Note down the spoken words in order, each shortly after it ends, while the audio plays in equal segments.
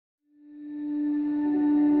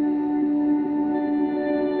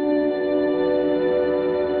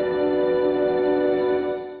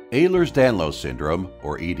Ehlers Danlos Syndrome,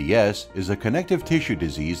 or EDS, is a connective tissue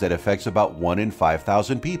disease that affects about 1 in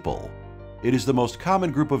 5,000 people. It is the most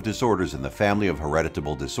common group of disorders in the family of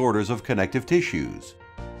hereditable disorders of connective tissues.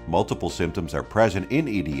 Multiple symptoms are present in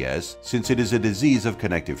EDS since it is a disease of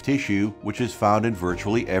connective tissue which is found in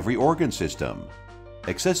virtually every organ system.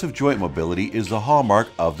 Excessive joint mobility is the hallmark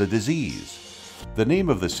of the disease. The name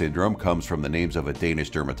of the syndrome comes from the names of a Danish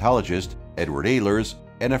dermatologist, Edward Ehlers,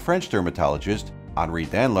 and a French dermatologist, Henri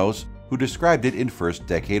Danlos, who described it in first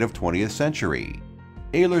decade of 20th century.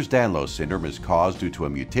 Ehlers Danlos syndrome is caused due to a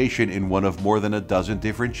mutation in one of more than a dozen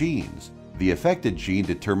different genes. The affected gene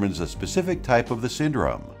determines a specific type of the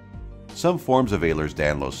syndrome. Some forms of Ehlers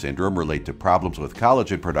Danlos syndrome relate to problems with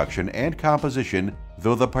collagen production and composition,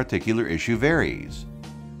 though the particular issue varies.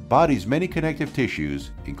 Body's many connective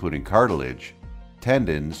tissues, including cartilage,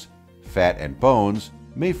 tendons, fat, and bones,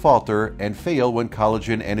 may falter and fail when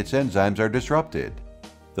collagen and its enzymes are disrupted.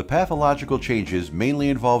 The pathological changes mainly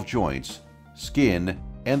involve joints, skin,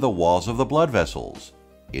 and the walls of the blood vessels.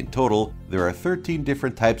 In total, there are 13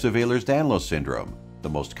 different types of Ehlers Danlos syndrome, the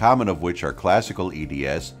most common of which are classical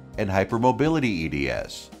EDS and hypermobility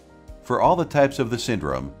EDS. For all the types of the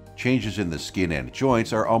syndrome, changes in the skin and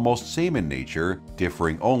joints are almost same in nature,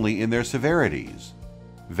 differing only in their severities.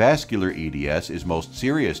 Vascular EDS is most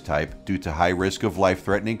serious type due to high risk of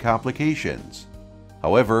life-threatening complications.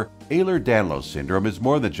 However, Ehlers Danlos syndrome is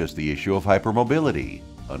more than just the issue of hypermobility.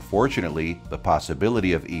 Unfortunately, the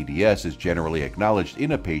possibility of EDS is generally acknowledged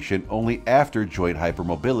in a patient only after joint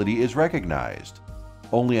hypermobility is recognized.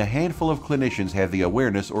 Only a handful of clinicians have the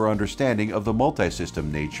awareness or understanding of the multisystem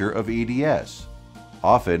nature of EDS.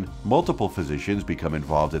 Often, multiple physicians become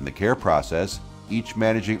involved in the care process, each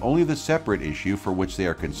managing only the separate issue for which they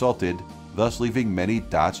are consulted, thus leaving many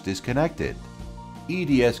dots disconnected.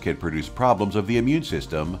 EDS can produce problems of the immune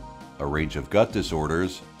system, a range of gut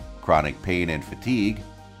disorders, chronic pain and fatigue,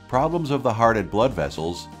 problems of the heart and blood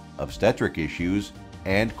vessels, obstetric issues,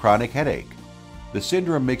 and chronic headache. The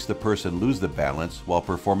syndrome makes the person lose the balance while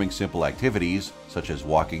performing simple activities such as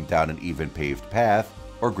walking down an even paved path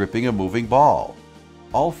or gripping a moving ball.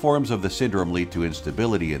 All forms of the syndrome lead to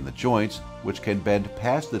instability in the joints, which can bend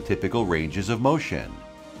past the typical ranges of motion.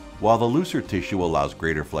 While the looser tissue allows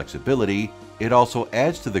greater flexibility, it also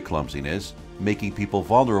adds to the clumsiness, making people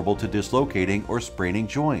vulnerable to dislocating or spraining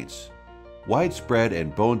joints. Widespread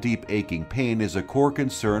and bone-deep aching pain is a core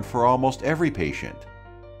concern for almost every patient.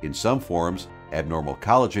 In some forms, abnormal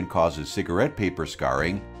collagen causes cigarette paper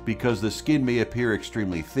scarring because the skin may appear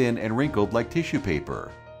extremely thin and wrinkled like tissue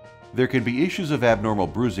paper. There can be issues of abnormal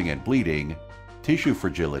bruising and bleeding, tissue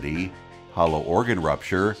fragility, hollow organ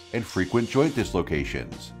rupture, and frequent joint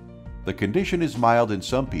dislocations. The condition is mild in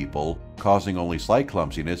some people, causing only slight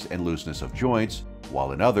clumsiness and looseness of joints,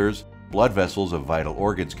 while in others, blood vessels of vital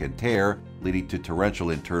organs can tear, leading to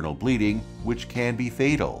torrential internal bleeding, which can be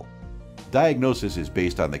fatal. Diagnosis is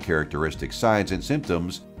based on the characteristic signs and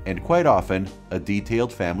symptoms, and quite often, a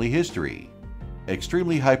detailed family history.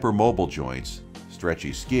 Extremely hypermobile joints,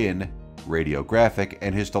 stretchy skin, radiographic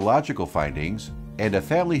and histological findings, and a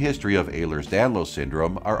family history of Ehlers Danlos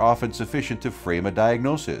syndrome are often sufficient to frame a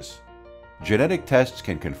diagnosis. Genetic tests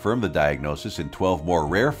can confirm the diagnosis in 12 more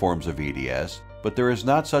rare forms of EDS, but there is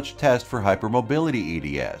not such test for hypermobility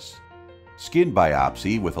EDS. Skin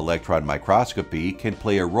biopsy with electron microscopy can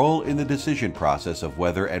play a role in the decision process of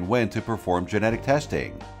whether and when to perform genetic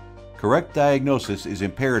testing. Correct diagnosis is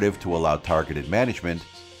imperative to allow targeted management,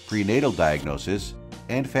 prenatal diagnosis,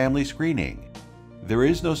 and family screening. There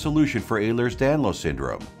is no solution for Ehlers Danlos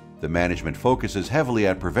syndrome. The management focuses heavily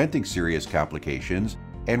on preventing serious complications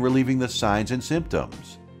and relieving the signs and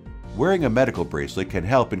symptoms. Wearing a medical bracelet can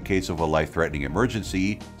help in case of a life-threatening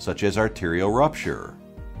emergency, such as arterial rupture.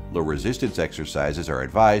 Low-resistance exercises are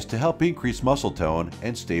advised to help increase muscle tone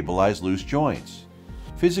and stabilize loose joints.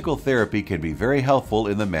 Physical therapy can be very helpful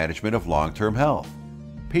in the management of long-term health.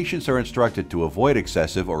 Patients are instructed to avoid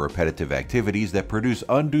excessive or repetitive activities that produce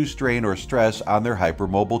undue strain or stress on their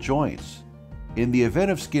hypermobile joints. In the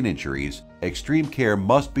event of skin injuries, extreme care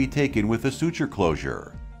must be taken with a suture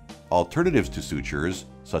closure. Alternatives to sutures,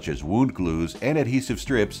 such as wound glues and adhesive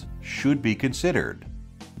strips, should be considered.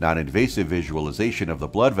 Non-invasive visualization of the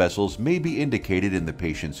blood vessels may be indicated in the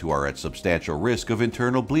patients who are at substantial risk of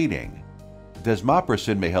internal bleeding.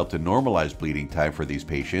 Desmopressin may help to normalize bleeding time for these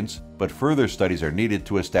patients, but further studies are needed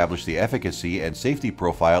to establish the efficacy and safety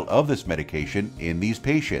profile of this medication in these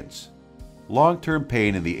patients. Long-term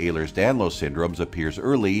pain in the Ehlers Danlos syndromes appears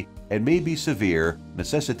early and may be severe,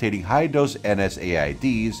 necessitating high-dose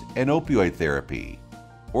NSAIDs and opioid therapy.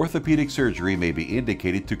 Orthopedic surgery may be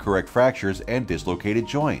indicated to correct fractures and dislocated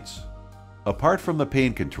joints. Apart from the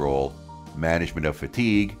pain control, management of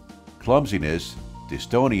fatigue, clumsiness,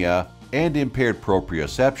 dystonia, and impaired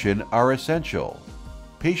proprioception are essential.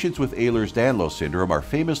 Patients with Ehlers Danlos Syndrome are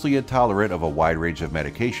famously intolerant of a wide range of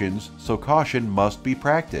medications, so caution must be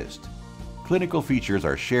practiced. Clinical features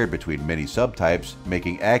are shared between many subtypes,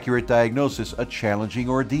 making accurate diagnosis a challenging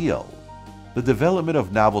ordeal. The development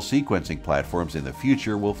of novel sequencing platforms in the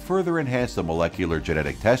future will further enhance the molecular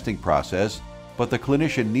genetic testing process, but the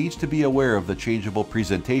clinician needs to be aware of the changeable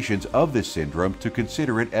presentations of this syndrome to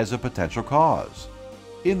consider it as a potential cause.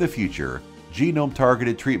 In the future,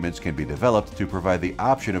 genome-targeted treatments can be developed to provide the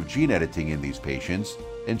option of gene editing in these patients,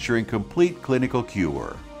 ensuring complete clinical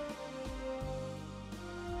cure.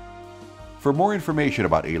 For more information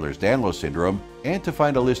about Ehlers Danlos Syndrome and to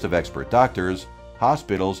find a list of expert doctors,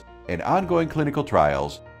 hospitals, and ongoing clinical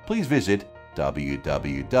trials, please visit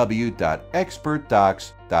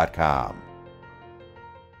www.expertdocs.com.